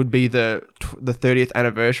Oscars would be the 30th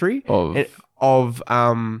anniversary of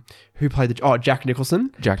who played Jack Nicholson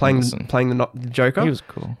playing the Joker. He was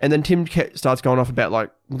cool. And then Tim starts going off about like,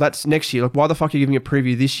 well, that's next year. Like, why the fuck are you giving a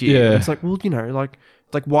preview this year? Yeah. It's like, well, like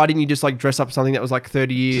Like, why didn't you just like dress up something that was like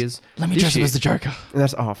 30 years? Let me this dress up year? as the Joker. And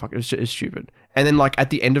that's it's stupid. And then like at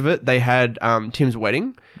the end of it, they had Tim's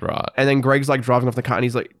wedding, Right. and then Greg's like driving off the car, and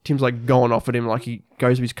he's like Tim's like going off at him, like he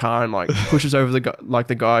goes to his car and like pushes over the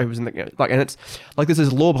guy who was in the like, and it's like there's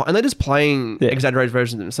this law behind, and they're just playing exaggerated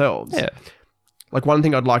versions of themselves. Yeah. Like one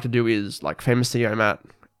thing I'd like to do is like famous CEO Matt,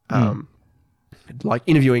 like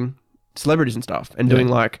interviewing celebrities and stuff, and doing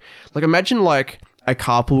like imagine like a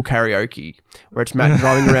carpool karaoke where it's Matt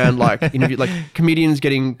driving around like interview like comedians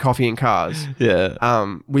getting coffee in cars. Yeah.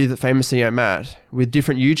 With famous CEO Matt with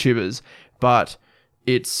different YouTubers, but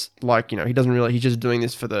it's like, you know, he doesn't really, he's just doing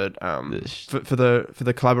this for the for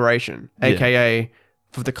the collaboration, aka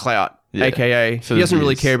for the clout, aka he doesn't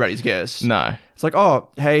really care about his guests. No. It's like, oh,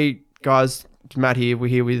 hey guys, it's Matt here. We're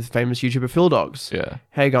here with famous YouTuber Phil Dogs. Yeah.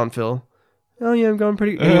 How you going, Phil? Oh yeah, I'm going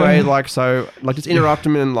pretty. Anyway, like so, like just interrupt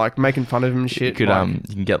him and like making fun of him and shit. You could like,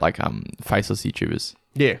 you can get like faceless YouTubers.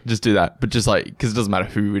 yeah. Just do that, but just like because it doesn't matter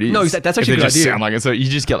who it is. No, that's actually If a they good just idea. Sound like it, so you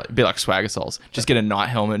just get like, be like Swagger Souls. Just get a night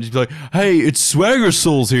helmet and just be like, "Hey, it's Swagger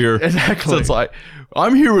Souls here." Exactly. So it's like,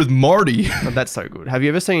 I'm here with Marty. Oh, that's so good. Have you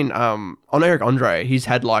ever seen on Eric Andre? He's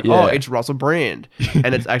had like, Yeah. oh, it's Russell Brand,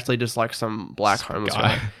 and it's actually just like some black homeless guy.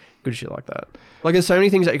 guy. Good shit like that. Like there's so many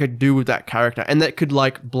things that you could do with that character, and that could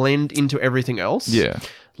like blend into everything else. Yeah.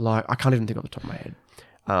 Like I can't even think off the top of my head.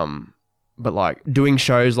 But like doing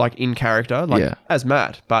shows like in character, like Yeah. as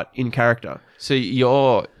Matt, but in character. So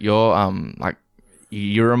you're like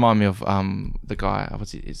you remind me of the guy.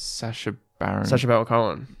 What's it? It's Sacha Baron. Sacha Baron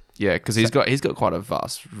Cohen. Yeah, because he's got quite a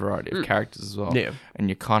vast variety of characters as well. Yeah. And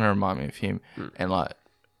you kind of remind me of him. And like,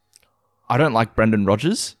 I don't like Brendan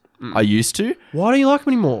Rodgers. I used to. Why do you like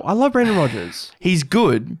him anymore? I love Brandon Rogers. He's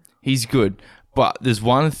good. He's good. But there's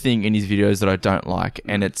one thing in his videos that I don't like,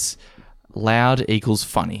 and it's loud equals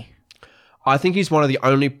funny. I think he's one of the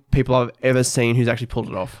only people I've ever seen who's actually pulled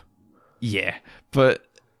it off. Yeah, but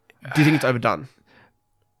Do you think it's overdone?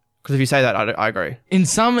 Because if you say that, I agree. in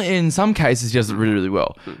some cases he does it really, really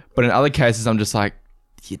well. But in other cases, I'm just like,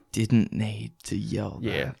 you didn't need to yell.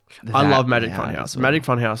 Yeah. that I love Magic loud Funhouse. as well. Magic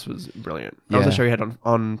Funhouse was brilliant. That was Yeah. a show he had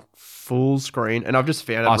on full screen, and I've just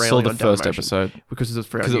found it I saw randomly the on first Dailymotion episode because it was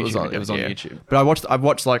free on because YouTube. it was on yeah. YouTube. But I've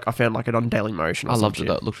watched like I found like it on Daily Motion. Or I some loved it. shit.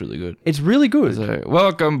 That looked really good. It's really good. So,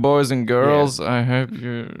 welcome, boys and girls. I hope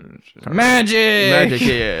you magic. Magic,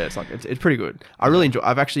 yeah. It's like it's pretty good. I really enjoy.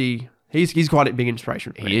 I've actually he's quite a big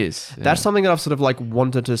inspiration for me. He is. Yeah. That's something that I've sort of like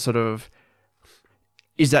wanted to sort of.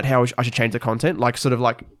 Is that how I should change the content? Like sort of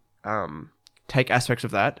like take aspects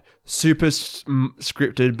of that, super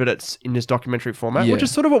scripted, but it's in this documentary format, Yeah. which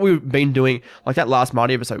is sort of what we've been doing. Like that last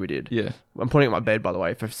Marty episode we did. Yeah. I'm putting it in my bed, by the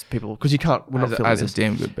way, for people because you can't. We're not filming As a this.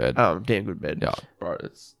 damn good bed. Damn good bed. Yeah, bro.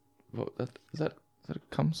 It's is that a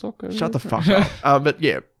cum sock? Over Shut the there? fuck up. But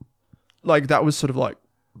yeah, like that was sort of like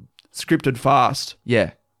scripted fast,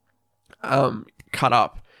 Yeah. cut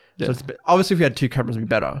up. Yeah. So it's, obviously, if we had two cameras, it'd be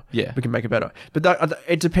better. Yeah. We can make it better. But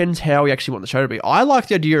it depends how we actually want the show to be. I like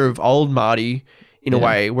the idea of old Marty in a Yeah.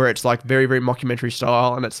 way where it's like very, very mockumentary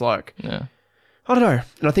style, and it's like Yeah. I don't know.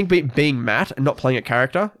 And I think being Matt and not playing a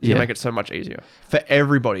character is Yeah. gonna make it so much easier for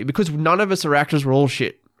everybody because none of us are actors. We're all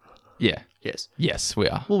shit. Yeah. Yes. Yes, we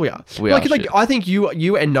are. Well, we are. We like, are like shit. I think you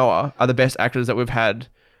and Noah are the best actors that we've had.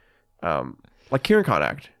 Like Kieran can't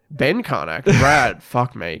act. Ben can't act. Brad,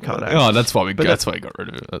 fuck me, can't act. Oh, that's why we. But That's why we got rid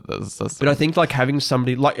of it. That's But I think like having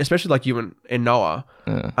somebody like, especially like you and Noah,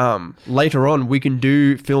 Yeah. later on we can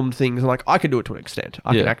do filmed things. And like I can do it to an extent.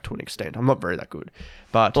 I can Yeah. act to an extent. I'm not very that good,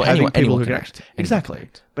 but Well, having people anyone who can can act. act Anyone can exactly.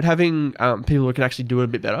 act. But having people who can actually do it a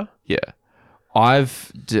bit better. Yeah. I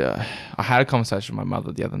had a conversation with my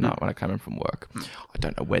mother the other night when I came in from work. I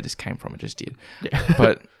don't know where this came from. It just did. Yeah.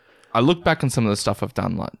 But I look back on some of the stuff I've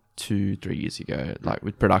done like 2-3 years ago, like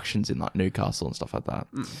with productions in like Newcastle and stuff like that.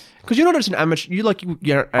 Because you're not just an amateur. You're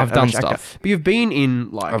an I've done amateur actor, stuff. but you've been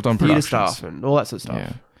in like I've done theatre productions. stuff and all that sort of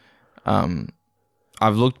stuff. Yeah.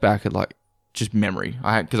 I've looked back at like just memory.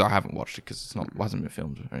 Because I haven't watched it because it hasn't been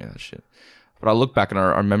filmed or any of that shit. But I look back and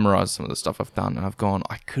I memorized some of the stuff I've done, and I've gone,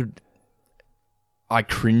 I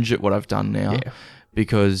cringe at what I've done now Yeah.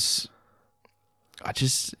 because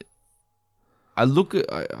I look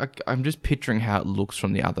at I'm just picturing how it looks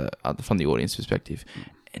from the from the audience perspective,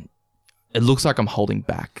 and it looks like I'm holding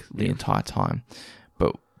back the entire time.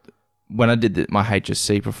 But when I did my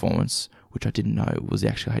HSC performance, which I didn't know was the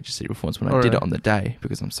actual HSC performance when I did it on the day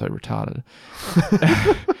because I'm so retarded.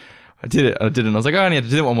 I did it, and I was like, oh, I only have to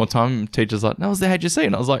do it one more time. And teacher's like, that was the HSC,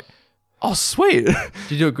 and I was like, oh, sweet. Did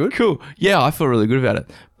you do it good? Cool. Yeah, I feel really good about it.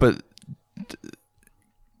 But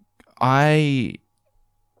I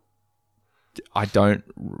don't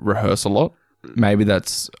rehearse a lot. Maybe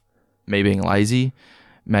that's me being lazy.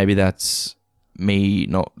 maybe that's me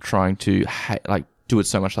not trying to do it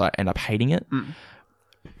so much that I end up hating it.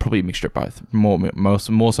 Probably a mixture of both.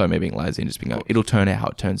 More so me being lazy and just being like, it'll turn out how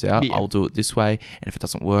it turns out. Yeah. I'll do it this way, and if it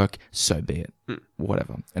doesn't work, so be it.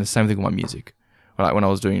 Whatever. And the same thing with my music. Like when I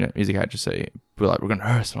was doing music agency, we're going to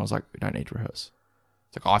rehearse, and I was like, we don't need to rehearse.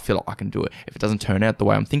 It's like, I feel like I can do it. If it doesn't turn out the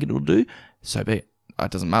way I'm thinking it'll do, so be it.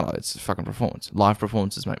 It doesn't matter. It's a fucking performance. Live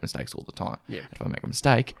performances make mistakes all the time. Yeah. If I make a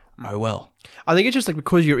mistake, oh well. I think it's just like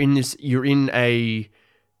because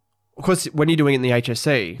because when you're doing it in the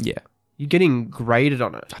HSC, Yeah. you're getting graded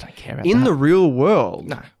on it. I don't care about In that. the real world,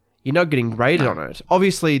 No. you're not getting graded on it.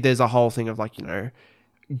 Obviously, there's a whole thing of like,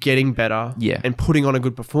 getting better and putting on a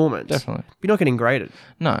good performance. Definitely. You're not getting graded.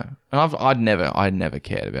 No. And I'd never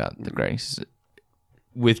cared about the grading system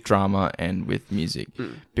with drama and with music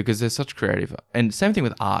because there's such creative, and same thing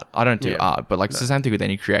with art. I don't do art, but like it's the same thing with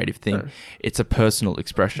any creative thing. No. It's a personal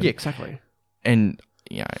expression. Yeah, exactly. And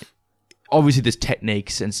obviously there's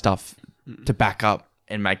techniques and stuff to back up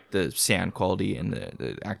and make the sound quality and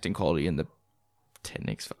the acting quality and the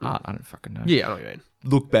techniques for art. I don't fucking know. Yeah, I know what you mean.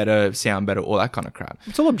 Look better, sound better, all that kind of crap.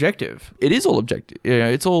 It's all objective. It is all objective.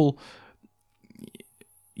 It's all.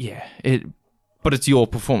 Yeah, but it's your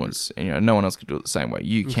performance, and no one else can do it the same way.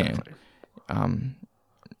 You can. Exactly.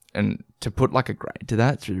 And to put like a grade to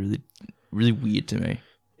that, it's really, really weird to me.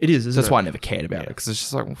 It is, isn't That's it? why I never cared about it, because it's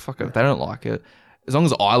just like, well, fuck it. If they don't like it, as long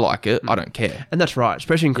as I like it, I don't care. And that's right,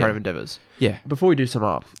 especially in creative endeavors. Yeah. Before we do sum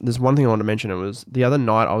up, there's one thing I want to mention. It was the other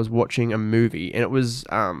night I was watching a movie, and it was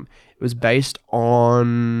based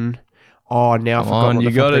on. Oh, now I've forgotten what you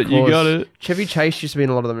the got fuck it. they're You got called. it. Chevy Chase used to be in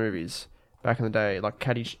a lot of the movies back in the day, like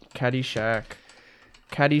Caddyshack.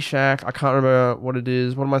 I can't remember what it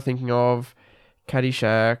is. What am I thinking of?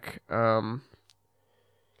 Caddyshack.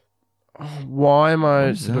 Why am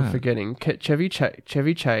I sort of forgetting? Chevy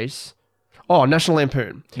Chase. Oh, National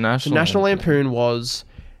Lampoon. National Lampoon was.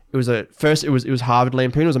 It was Harvard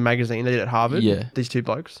Lampoon. It was a magazine they did at Harvard. Yeah. These two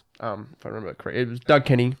blokes. If I remember correctly, it was Doug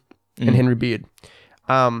Kenny and Henry Beard.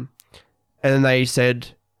 And then they said,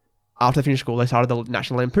 after they finished school, they started the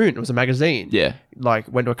National Lampoon. It was a magazine. Yeah.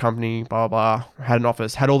 Like, went to a company, blah, blah, blah, had an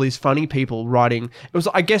office, had all these funny people writing. It was,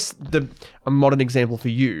 I guess, a modern example for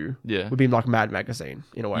you would be like Mad Magazine,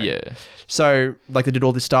 in a way. Yeah. So, like, they did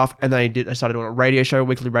all this stuff, and they started doing a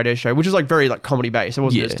weekly radio show, which was, like, very, like, comedy-based. It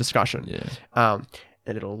wasn't just discussion. Yeah.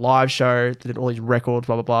 They did a live show, they did all these records,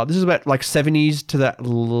 blah, blah, blah. This is about, like, 70s to that,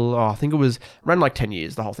 I think it was around, like, 10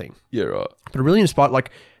 years, the whole thing. Yeah, right. But it really inspired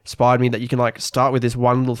me that you can like start with this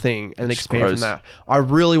one little thing and then expand from that. I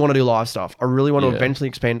really want to do live stuff. I really want to eventually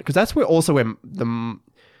expand, because that's where not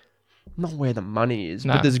where the money is,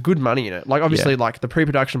 but there's good money in it. Like obviously like the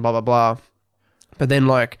pre-production, blah, blah, blah. But then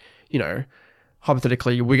like,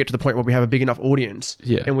 hypothetically we get to the point where we have a big enough audience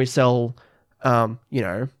and we sell,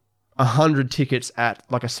 100 tickets at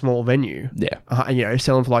like a small venue. Yeah. And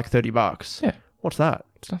sell them for like $30. Yeah. What's that?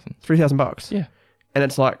 It's nothing. $3,000. Yeah. And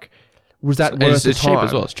it's like, was that worth the it's time? cheap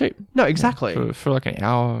as well. It's cheap. No, exactly. For like an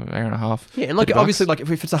hour and a half. Yeah, and like $30. obviously, like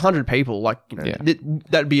if it's 100 people, like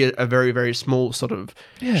that'd be a very very small sort of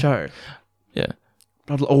show. Yeah,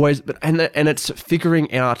 But I'd always, and it's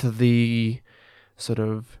figuring out the sort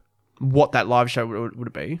of what that live show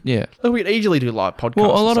would be. Yeah, like we could easily do live podcasts.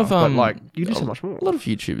 Well, a lot and stuff, of but like you do so much more. A lot of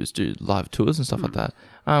YouTubers do live tours and stuff like that.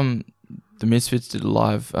 The Misfits did a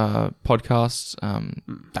live podcast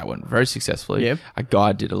that went very successfully. Yep. A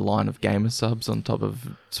guy did a line of gamer subs on top of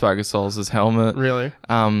Swagger Souls' helmet. Really?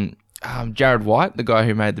 Jared White, the guy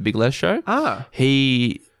who made the Big Les show.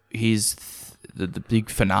 He's the big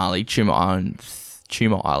finale, Tumor Island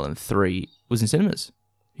 3 was in cinemas.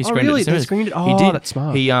 He screened really? it in cinemas. They screened it? He did. That's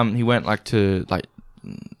smart. He went like to like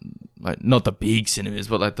not the big cinemas,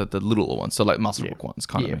 but like the littler ones, so like Muswellbrook ones,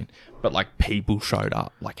 kind of. I mean, but like people showed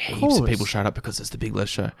up, like heaps of people showed up because it's the Big Les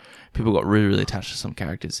show. People got really, really attached to some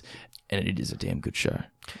characters, and it is a damn good show.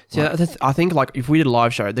 So I think like if we did a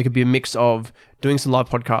live show, there could be a mix of doing some live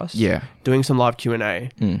podcasts, doing some live Q&A,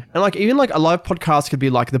 and like even like a live podcast could be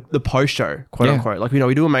like the post show, quote unquote. Like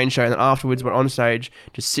we do a main show, and then afterwards we're on stage,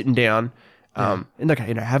 just sitting down. And like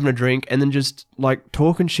having a drink, and then just like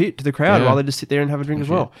talking shit to the crowd while they just sit there and have a drink as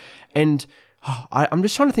well. And I'm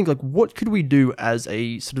just trying to think like what could we do as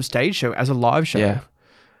a sort of stage show, as a live show? Yeah,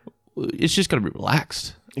 it's just got to be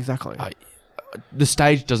relaxed. Exactly. The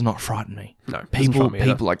stage does not frighten me. No, people.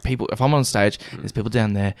 If I'm on stage, there's people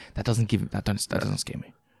down there. That doesn't scare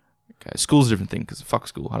me. Okay, school's a different thing because fuck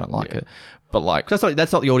school. I don't like it. But like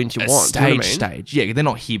that's not the audience you want. Stage. Yeah, they're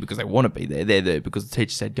not here because they want to be there. They're there because the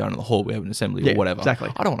teacher said go into the hall. We have an assembly or whatever. Exactly.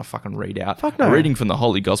 I don't want to fucking read out. Fuck no. Reading from the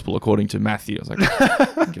Holy Gospel according to Matthew. I was like, I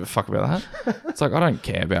don't give a fuck about that. It's like I don't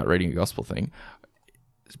care about reading a gospel thing.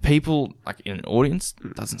 people like in an audience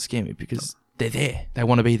doesn't scare me because they're there. They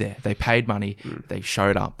want to be there. They paid money. They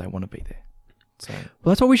showed up. They want to be there. So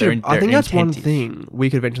Well, that's what we should. I they're think that's one intentive. thing we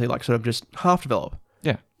could eventually like sort of just half develop.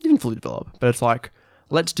 yeah, Even fully develop, but it's like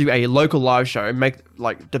let's do a local live show,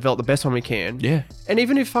 develop the best one we can. yeah. And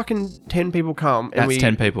even if fucking 10 people come, and That's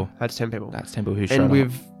 10 people. That's 10 people. That's 10 people who showed And up.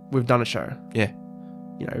 we've done a show. Yeah,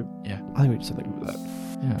 You know, yeah, I think we did something with that.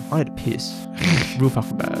 yeah. I had to piss, real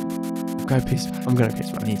fucking bad. Go piss. Man. I'm gonna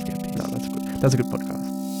piss, man. I need to go piss. No, that's good. That's a good podcast.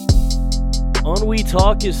 Ennui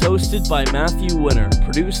Talk is hosted by Matthew Winner,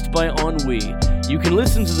 produced by Ennui. You can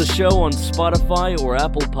listen to the show on Spotify or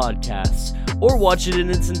Apple Podcasts, or watch it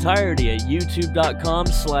in its entirety at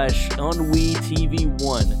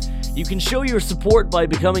youtube.com/EnnuiTV1. You can show your support by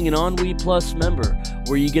becoming an Ennui Plus member,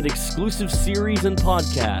 where you get exclusive series and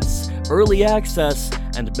podcasts, early access,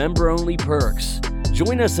 and member-only perks.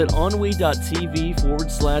 Join us at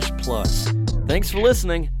ennui.tv/plus. Thanks for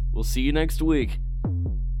listening. We'll see you next week.